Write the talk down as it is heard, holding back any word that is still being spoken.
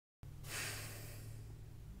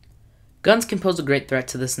Guns can pose a great threat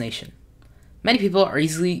to this nation. Many people are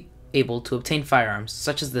easily able to obtain firearms,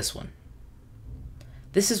 such as this one.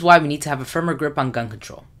 This is why we need to have a firmer grip on gun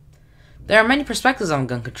control. There are many perspectives on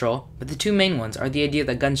gun control, but the two main ones are the idea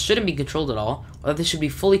that guns shouldn't be controlled at all, or that they should be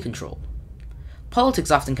fully controlled.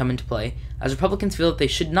 Politics often come into play, as Republicans feel that they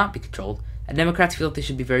should not be controlled, and Democrats feel that they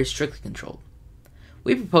should be very strictly controlled.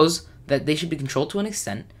 We propose that they should be controlled to an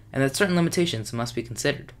extent, and that certain limitations must be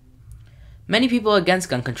considered. Many people against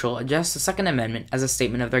gun control address the Second Amendment as a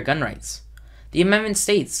statement of their gun rights. The amendment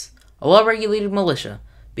states, "A well-regulated militia,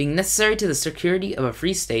 being necessary to the security of a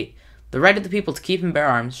free state, the right of the people to keep and bear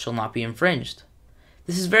arms shall not be infringed."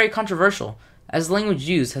 This is very controversial, as the language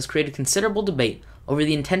used has created considerable debate over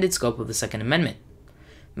the intended scope of the Second Amendment.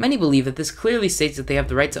 Many believe that this clearly states that they have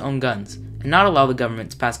the right to own guns, and not allow the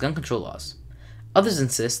government to pass gun control laws. Others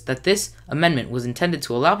insist that this amendment was intended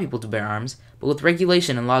to allow people to bear arms, but with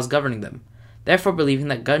regulation and laws governing them, therefore believing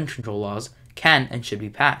that gun control laws can and should be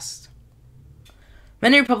passed.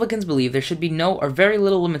 Many Republicans believe there should be no or very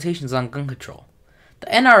little limitations on gun control.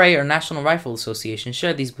 The NRA, or National Rifle Association,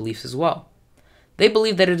 share these beliefs as well. They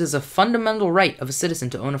believe that it is a fundamental right of a citizen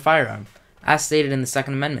to own a firearm, as stated in the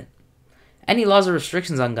Second Amendment. Any laws or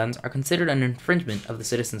restrictions on guns are considered an infringement of the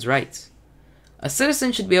citizen's rights. A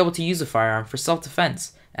citizen should be able to use a firearm for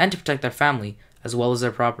self-defense and to protect their family, as well as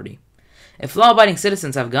their property. If law-abiding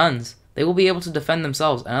citizens have guns, they will be able to defend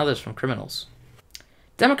themselves and others from criminals.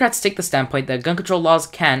 Democrats take the standpoint that gun control laws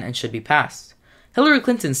can and should be passed. Hillary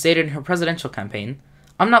Clinton stated in her presidential campaign,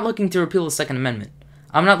 "I'm not looking to repeal the Second Amendment.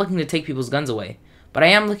 I'm not looking to take people's guns away, but I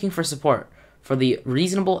am looking for support for the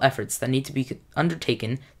reasonable efforts that need to be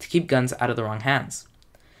undertaken to keep guns out of the wrong hands."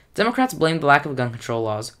 Democrats blame the lack of gun control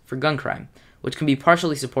laws for gun crime, which can be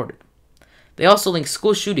partially supported. They also link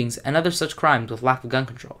school shootings and other such crimes with lack of gun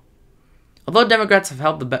control. Although Democrats have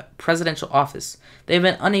held the presidential office, they have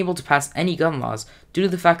been unable to pass any gun laws due to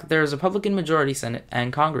the fact that there is a Republican majority Senate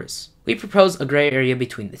and Congress. We propose a gray area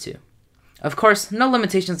between the two. Of course, no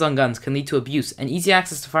limitations on guns can lead to abuse and easy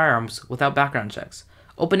access to firearms without background checks,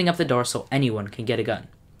 opening up the door so anyone can get a gun.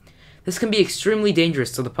 This can be extremely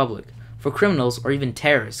dangerous to the public, for criminals or even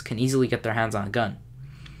terrorists can easily get their hands on a gun.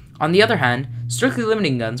 On the other hand, strictly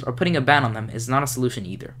limiting guns or putting a ban on them is not a solution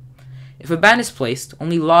either. If a ban is placed,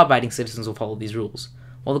 only law-abiding citizens will follow these rules,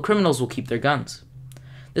 while the criminals will keep their guns.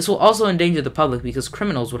 This will also endanger the public because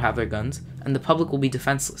criminals would have their guns, and the public will be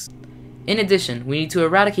defenseless. In addition, we need to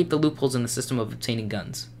eradicate the loopholes in the system of obtaining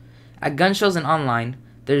guns. At gun shows and online,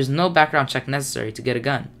 there is no background check necessary to get a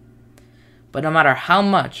gun. But no matter how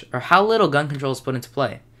much or how little gun control is put into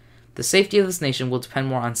play, the safety of this nation will depend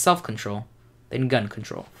more on self-control than gun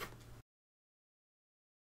control.